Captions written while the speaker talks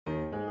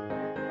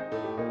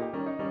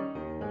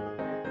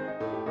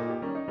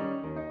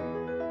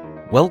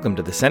Welcome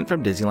to the Sent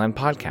from Disneyland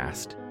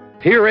podcast.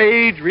 Here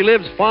age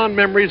relives fond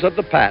memories of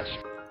the past.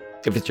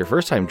 If it's your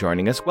first time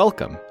joining us,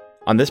 welcome.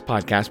 On this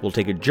podcast, we'll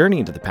take a journey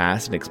into the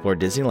past and explore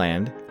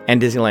Disneyland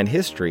and Disneyland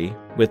history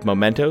with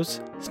mementos,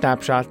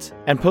 snapshots,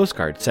 and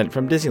postcards sent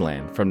from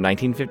Disneyland from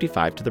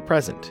 1955 to the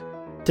present.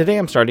 Today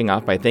I'm starting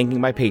off by thanking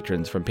my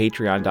patrons from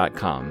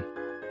patreon.com.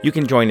 You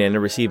can join in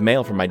and receive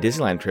mail from my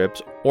Disneyland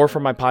trips or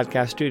from my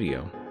podcast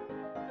studio.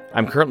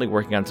 I'm currently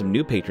working on some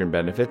new patron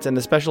benefits and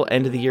a special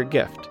end-of-the-year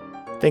gift.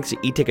 Thanks to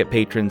e-ticket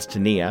patrons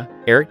Tania,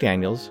 Eric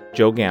Daniels,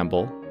 Joe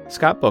Gamble,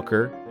 Scott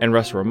Booker, and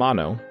Russ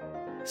Romano.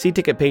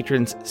 C-ticket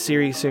patrons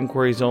Serious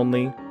Inquiries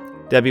Only,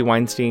 Debbie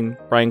Weinstein,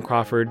 Brian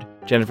Crawford,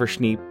 Jennifer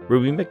Schneep,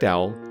 Ruby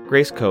McDowell,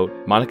 Grace Coate,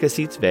 Monica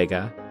Seitz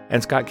Vega,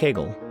 and Scott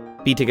Cagle.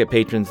 B-ticket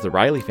patrons the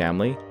Riley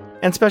family,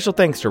 and special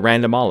thanks to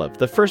Random Olive,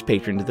 the first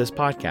patron to this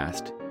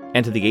podcast,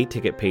 and to the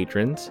A-ticket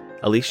patrons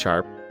Elise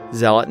Sharp,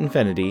 Zealot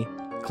Infinity,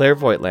 Claire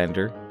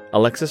Voigtlander,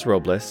 Alexis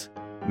Robles,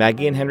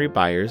 Maggie and Henry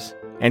Byers,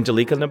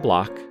 Angelica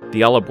Nablock,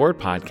 the All Aboard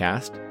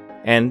podcast,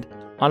 and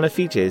Ana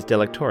Fiches de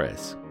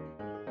Lectores.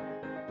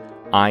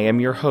 I am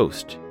your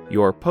host,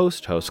 your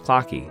post-host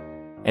Clocky,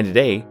 and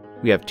today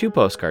we have 2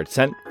 postcards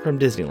sent from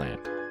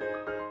Disneyland.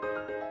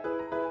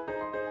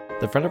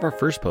 The front of our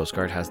first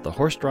postcard has the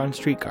horse-drawn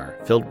streetcar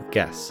filled with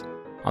guests.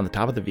 On the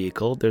top of the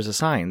vehicle, there's a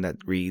sign that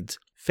reads,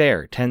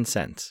 Fare 10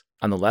 cents.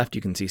 On the left,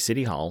 you can see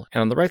City Hall,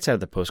 and on the right side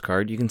of the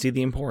postcard, you can see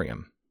the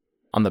Emporium.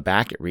 On the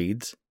back, it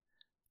reads,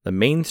 The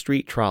Main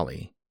Street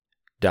Trolley.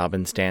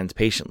 Dobbin stands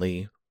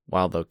patiently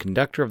while the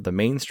conductor of the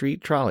Main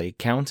Street Trolley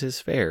counts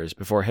his fares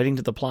before heading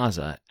to the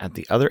plaza at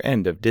the other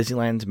end of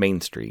Disneyland's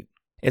Main Street.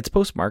 It's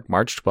postmarked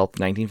March 12,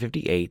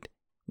 1958,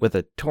 with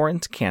a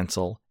Torrance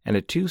cancel and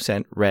a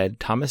 2-cent red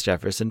Thomas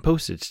Jefferson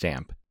postage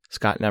stamp,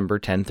 Scott number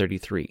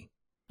 1033.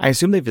 I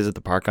assume they visit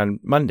the park on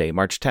Monday,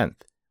 March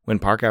 10th, when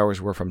park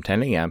hours were from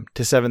 10 a.m.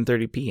 to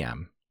 7:30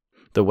 p.m.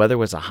 The weather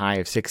was a high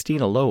of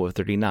 16, a low of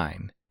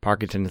 39.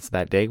 Park attendance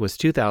that day was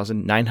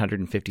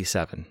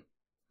 2,957.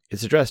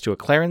 It's addressed to a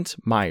Clarence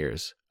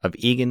Myers of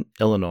Eagan,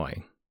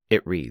 Illinois.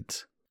 It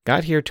reads,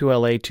 Got here to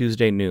LA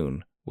Tuesday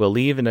noon. Will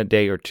leave in a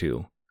day or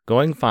two.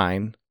 Going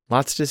fine.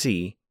 Lots to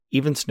see.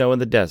 Even snow in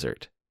the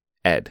desert.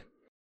 Ed.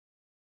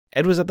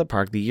 Ed was at the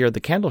park the year the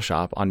Candle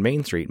Shop on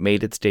Main Street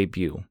made its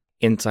debut.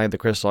 Inside the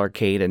Crystal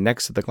Arcade and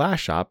next to the Glass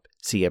Shop,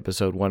 see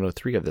episode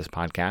 103 of this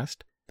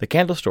podcast, the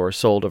candle store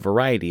sold a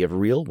variety of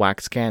real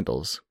wax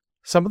candles.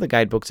 Some of the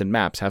guidebooks and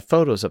maps have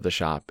photos of the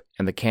shop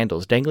and the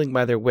candles dangling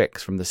by their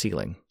wicks from the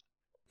ceiling.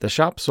 The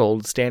shop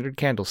sold standard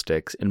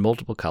candlesticks in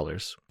multiple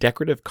colors,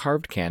 decorative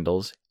carved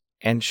candles,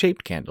 and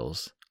shaped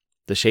candles.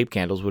 The shaped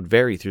candles would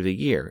vary through the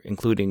year,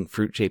 including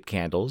fruit-shaped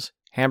candles,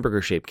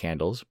 hamburger-shaped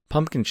candles,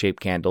 pumpkin-shaped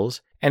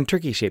candles, and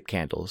turkey-shaped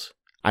candles.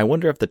 I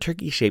wonder if the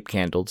turkey-shaped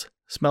candles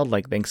smelled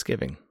like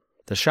Thanksgiving.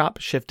 The shop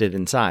shifted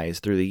in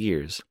size through the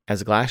years, as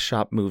the Glass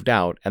Shop moved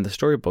out and the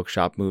Storybook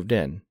Shop moved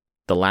in.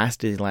 The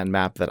last Disneyland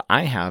map that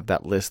I have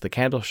that lists the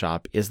candle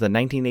shop is the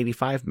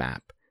 1985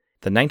 map.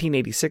 The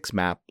 1986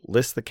 map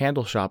lists the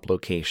candle shop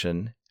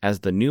location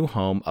as the new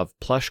home of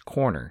Plush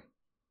Corner.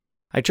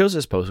 I chose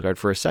this postcard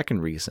for a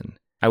second reason.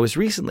 I was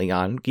recently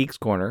on Geeks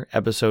Corner,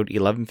 episode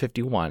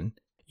 1151.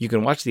 You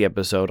can watch the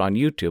episode on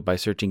YouTube by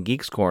searching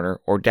Geeks Corner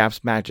or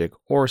Daps Magic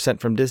or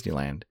Sent from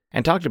Disneyland,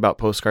 and talked about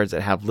postcards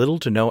that have little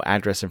to no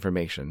address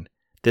information.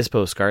 This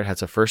postcard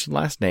has a first and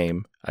last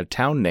name, a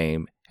town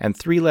name, and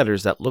 3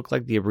 letters that look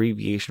like the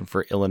abbreviation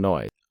for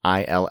Illinois,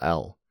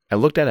 ILL. I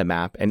looked at a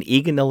map, and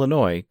Eagan,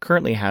 Illinois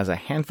currently has a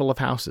handful of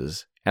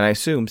houses, and I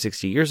assume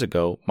 60 years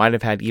ago might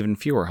have had even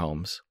fewer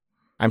homes.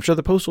 I'm sure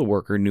the postal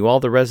worker knew all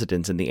the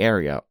residents in the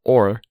area,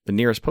 or the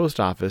nearest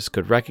post office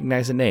could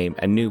recognize a name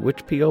and knew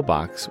which P.O.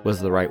 box was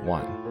the right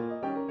one.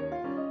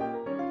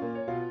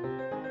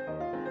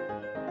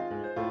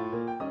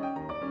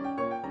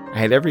 I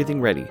had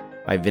everything ready.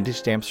 My vintage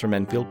stamps from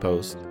Enfield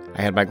Post.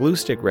 I had my glue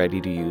stick ready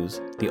to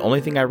use. The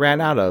only thing I ran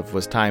out of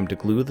was time to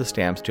glue the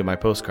stamps to my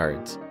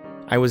postcards.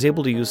 I was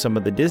able to use some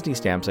of the Disney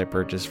stamps I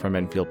purchased from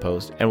Enfield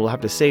Post and will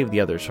have to save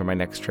the others for my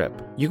next trip.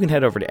 You can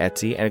head over to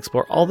Etsy and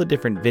explore all the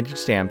different vintage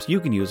stamps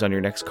you can use on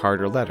your next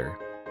card or letter.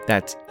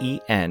 That's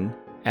ENFIELDPOST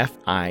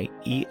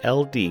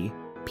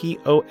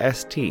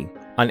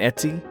on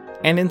Etsy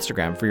and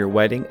Instagram for your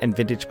wedding and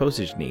vintage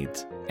postage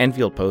needs.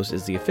 Enfield Post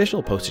is the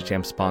official postage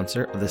stamp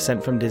sponsor of the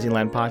Sent from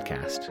Disneyland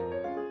podcast.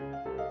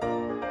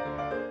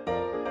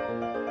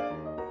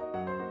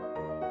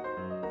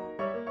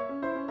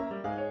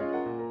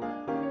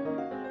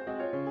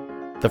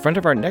 The front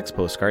of our next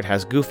postcard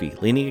has Goofy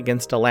leaning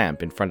against a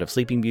lamp in front of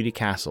Sleeping Beauty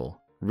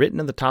Castle. Written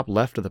in the top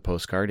left of the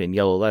postcard in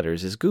yellow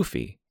letters is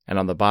Goofy, and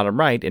on the bottom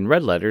right in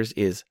red letters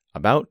is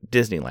About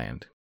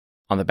Disneyland.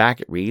 On the back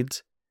it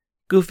reads,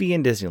 Goofy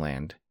in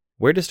Disneyland.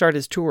 Where to start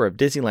his tour of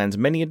Disneyland's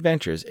many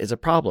adventures is a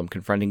problem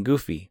confronting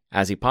Goofy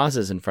as he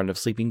pauses in front of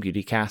Sleeping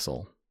Beauty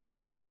Castle.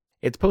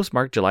 It's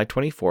postmarked July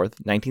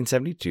 24th,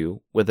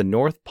 1972, with a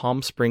North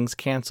Palm Springs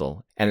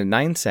cancel and a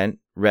 9-cent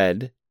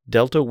red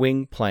Delta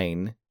Wing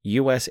plane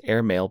U.S.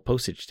 Airmail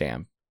postage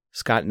stamp,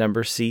 Scott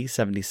number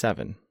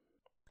C77.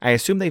 I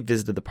assume they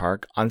visited the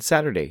park on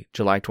Saturday,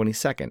 July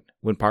 22nd,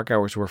 when park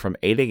hours were from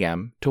 8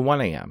 a.m. to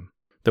 1 a.m.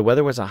 The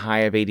weather was a high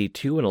of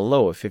 82 and a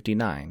low of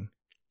 59.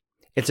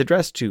 It's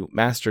addressed to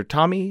Master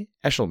Tommy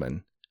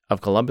Eshelman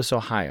of Columbus,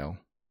 Ohio.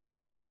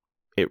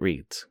 It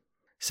reads,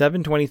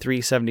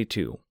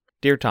 7/23/72.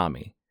 Dear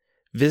Tommy,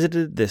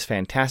 visited this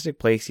fantastic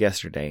place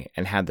yesterday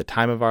and had the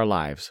time of our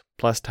lives,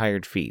 plus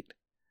tired feet.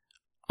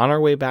 On our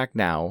way back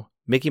now,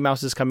 Mickey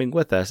Mouse is coming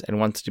with us and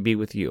wants to be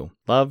with you.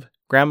 Love,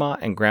 Grandma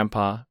and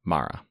Grandpa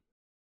Mara.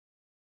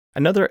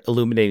 Another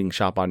illuminating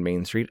shop on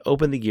Main Street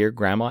opened the year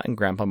Grandma and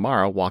Grandpa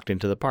Mara walked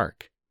into the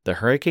park. The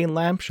Hurricane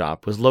Lamp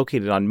Shop was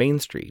located on Main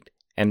Street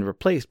and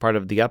replaced part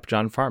of the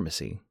Upjohn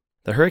Pharmacy.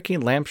 The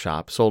Hurricane Lamp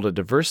Shop sold a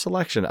diverse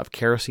selection of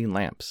kerosene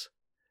lamps.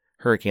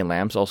 Hurricane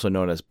lamps, also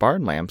known as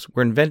barn lamps,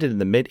 were invented in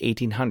the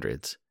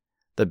mid-1800s.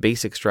 The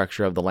basic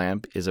structure of the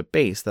lamp is a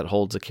base that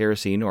holds a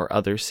kerosene or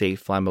other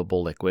safe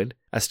flammable liquid,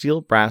 a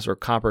steel, brass, or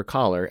copper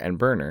collar and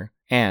burner,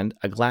 and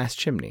a glass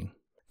chimney.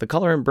 The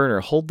collar and burner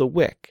hold the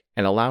wick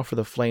and allow for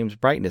the flame's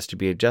brightness to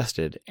be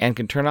adjusted and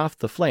can turn off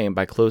the flame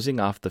by closing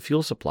off the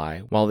fuel supply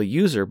while the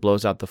user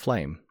blows out the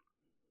flame.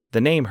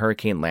 The name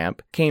Hurricane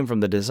Lamp came from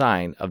the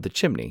design of the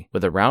chimney,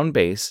 with a round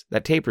base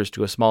that tapers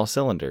to a small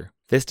cylinder.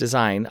 This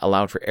design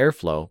allowed for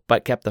airflow,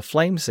 but kept the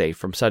flame safe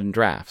from sudden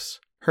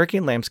drafts.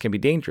 Hurricane lamps can be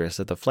dangerous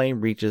if the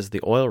flame reaches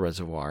the oil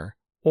reservoir,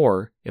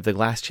 or if the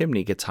glass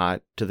chimney gets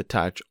hot to the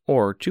touch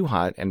or too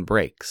hot and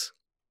breaks.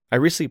 I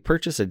recently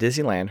purchased a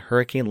Disneyland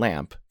Hurricane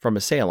Lamp from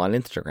a sale on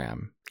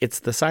Instagram. It's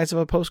the size of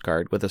a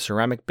postcard with a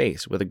ceramic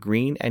base with a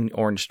green and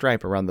orange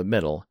stripe around the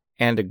middle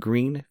and a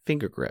green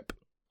finger grip.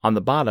 On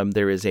the bottom,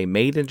 there is a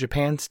Made in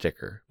Japan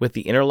sticker with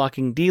the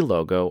interlocking D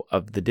logo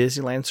of the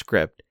Disneyland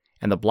script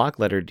and the block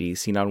letter D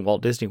seen on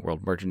Walt Disney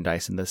World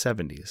merchandise in the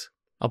 70s.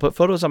 I'll put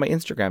photos on my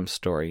Instagram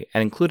story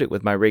and include it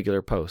with my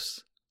regular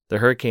posts. The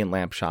Hurricane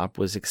Lamp Shop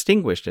was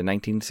extinguished in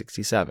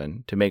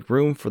 1967 to make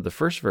room for the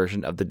first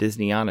version of the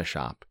Disneyana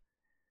shop.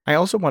 I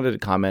also wanted to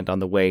comment on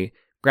the way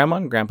Grandma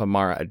and Grandpa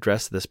Mara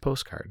addressed this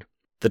postcard.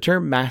 The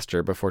term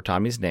master before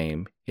Tommy's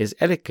name is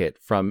etiquette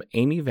from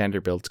Amy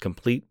Vanderbilt's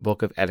Complete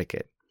Book of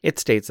Etiquette. It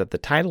states that the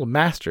title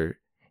master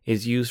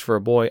is used for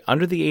a boy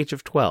under the age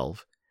of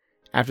 12.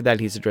 After that,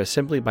 he's addressed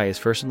simply by his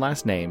first and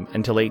last name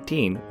until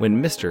 18,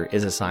 when Mr.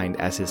 is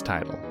assigned as his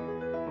title.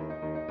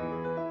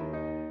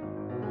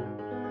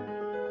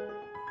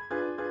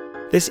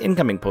 This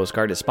incoming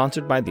postcard is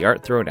sponsored by the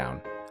Art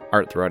Throwdown.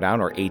 Art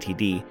Throwdown, or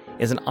ATD,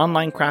 is an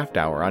online craft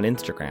hour on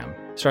Instagram,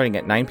 starting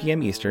at 9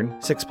 p.m. Eastern,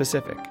 6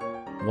 Pacific.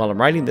 While I'm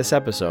writing this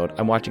episode,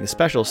 I'm watching a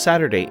special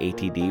Saturday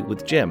ATD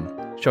with Jim,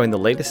 showing the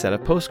latest set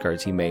of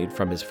postcards he made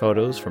from his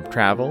photos from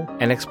travel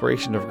and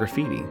exploration of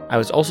graffiti. I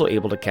was also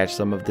able to catch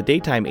some of the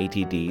daytime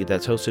ATD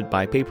that's hosted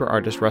by paper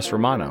artist Russ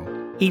Romano.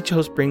 Each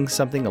host brings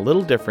something a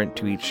little different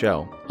to each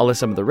show. I'll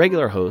list some of the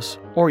regular hosts,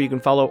 or you can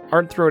follow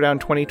Art Throwdown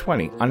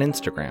 2020 on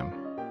Instagram.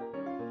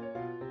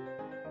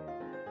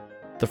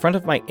 The front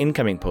of my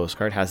incoming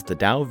postcard has the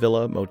Dow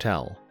Villa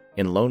Motel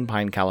in Lone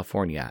Pine,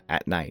 California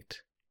at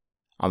night.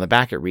 On the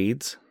back it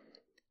reads,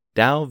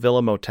 Dow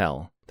Villa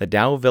Motel. The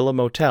Dow Villa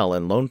Motel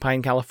in Lone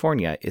Pine,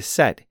 California is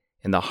set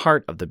in the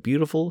heart of the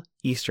beautiful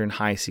eastern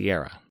High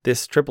Sierra.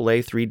 This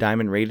AAA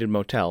 3-diamond rated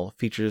motel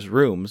features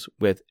rooms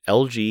with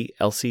LG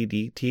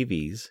LCD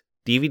TVs,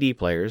 DVD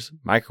players,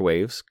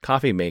 microwaves,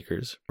 coffee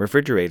makers,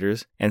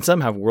 refrigerators, and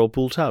some have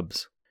whirlpool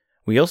tubs.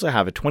 We also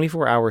have a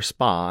 24-hour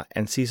spa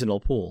and seasonal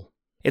pool.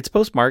 It's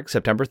postmarked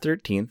September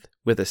 13th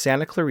with a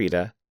Santa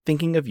Clarita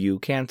Thinking of You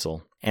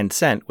cancel, and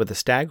sent with a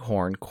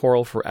Staghorn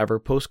Coral Forever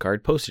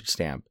postcard postage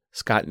stamp,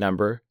 Scott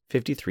number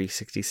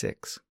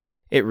 5366.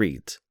 It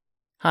reads,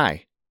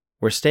 Hi,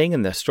 we're staying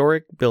in the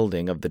historic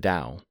building of the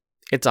Dow.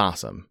 It's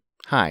awesome.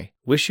 Hi,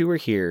 wish you were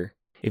here.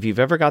 If you've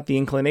ever got the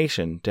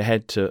inclination to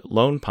head to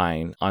Lone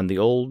Pine on the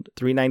old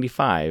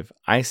 395,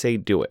 I say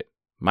do it.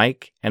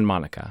 Mike and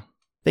Monica.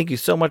 Thank you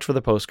so much for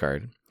the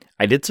postcard.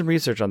 I did some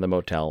research on the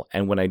motel,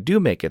 and when I do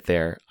make it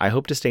there, I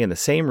hope to stay in the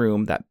same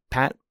room that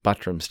Pat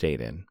Buttram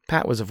stayed in.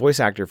 Pat was a voice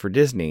actor for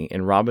Disney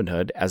in Robin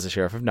Hood as the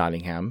Sheriff of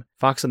Nottingham,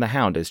 Fox and the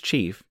Hound as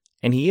Chief,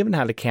 and he even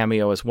had a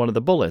cameo as one of the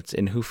bullets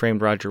in Who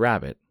Framed Roger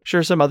Rabbit.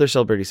 Sure, some other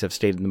celebrities have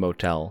stayed in the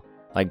motel,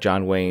 like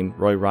John Wayne,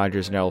 Roy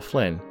Rogers, and Errol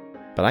Flynn,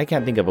 but I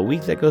can't think of a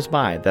week that goes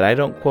by that I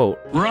don't quote,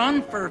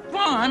 "Run for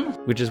fun,"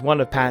 which is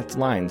one of Pat's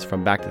lines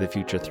from Back to the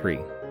Future 3.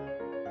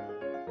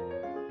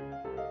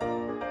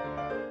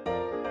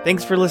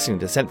 Thanks for listening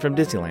to Sent from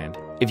Disneyland.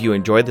 If you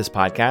enjoyed this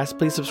podcast,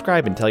 please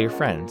subscribe and tell your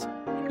friends.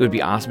 It would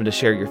be awesome to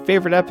share your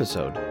favorite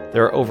episode.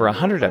 There are over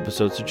 100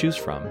 episodes to choose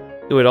from.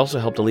 It would also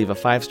help to leave a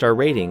 5-star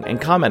rating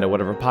and comment at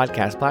whatever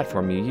podcast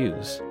platform you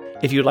use.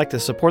 If you'd like to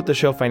support the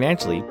show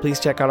financially, please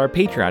check out our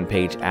Patreon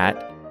page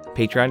at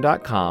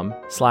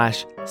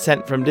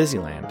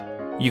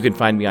patreon.com/SentFromDisneyland. You can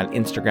find me on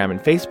Instagram and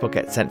Facebook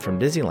at Sent From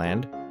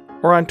Disneyland,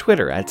 or on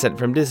Twitter at Sent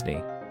From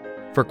Disney.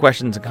 For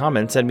questions and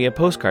comments, send me a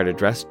postcard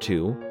addressed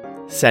to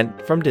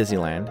Sent From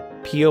Disneyland,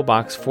 P.O.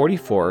 Box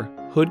 44,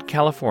 Hood,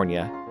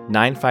 California,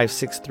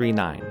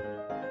 95639.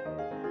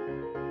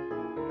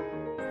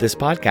 This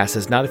podcast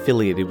is not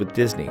affiliated with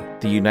Disney,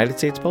 the United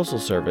States Postal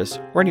Service,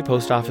 or any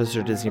post office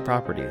or Disney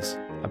properties.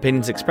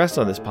 Opinions expressed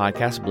on this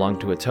podcast belong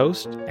to its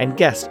host and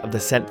guests of the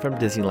Sent from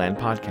Disneyland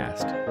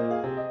podcast.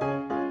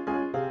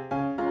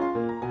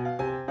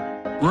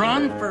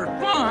 Run for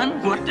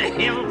fun? What the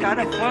hell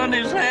kind of fun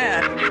is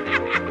that?